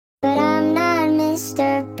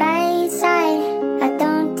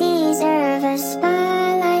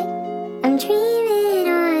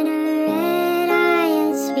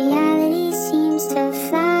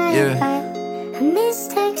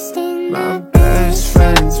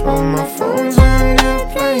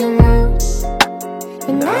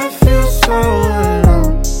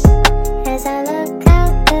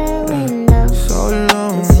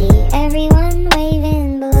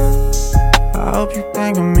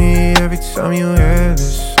me every time you hear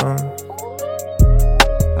this song.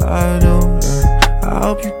 I do, yeah. I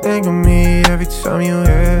hope you think of me every time you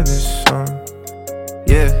hear this song.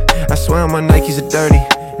 Yeah, I swear my Nikes are dirty,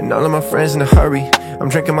 and all of my friends in a hurry. I'm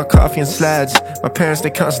drinking my coffee in slides. My parents, they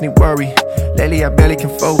constantly worry. Lately I barely can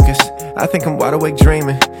focus. I think I'm wide awake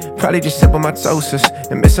dreaming. Probably just sipping my toasters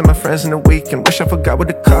and missing my friends in the weekend. Wish I forgot what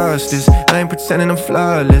the cost is. I ain't pretending I'm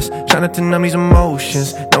flawless, trying not to numb these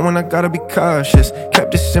emotions, knowing I gotta be cautious.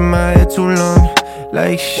 Kept this in my head too long,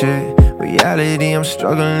 like shit. Reality, I'm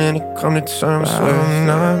struggling to come to terms with. I'm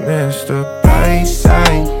not Mr.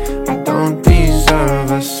 Brightside. I don't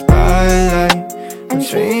deserve a spotlight. I'm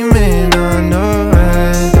dreaming on a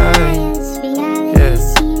red light. Reality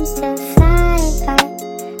seems to fly by.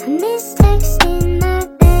 I miss texting my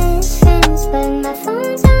best friends, but my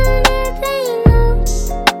phone's on airplane mode,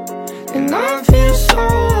 And I feel so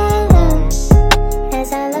alone as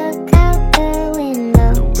I look out the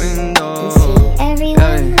window and see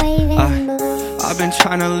everyone waving blue. I've been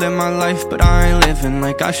trying to live my life, but I ain't living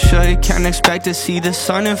like I should. Can't expect to see the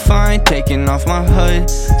sun and find taking off my hood.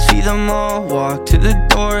 See them all walk to the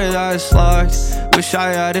door that's locked. Wish I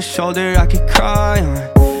had a shoulder I could cry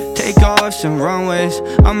on. Take off some runways,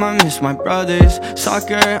 I might miss my brothers.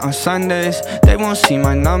 Soccer on Sundays, they won't see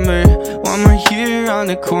my number. One more year on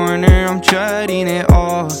the corner, I'm dreading it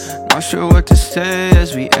all. Not sure what to say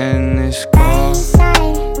as we end this call.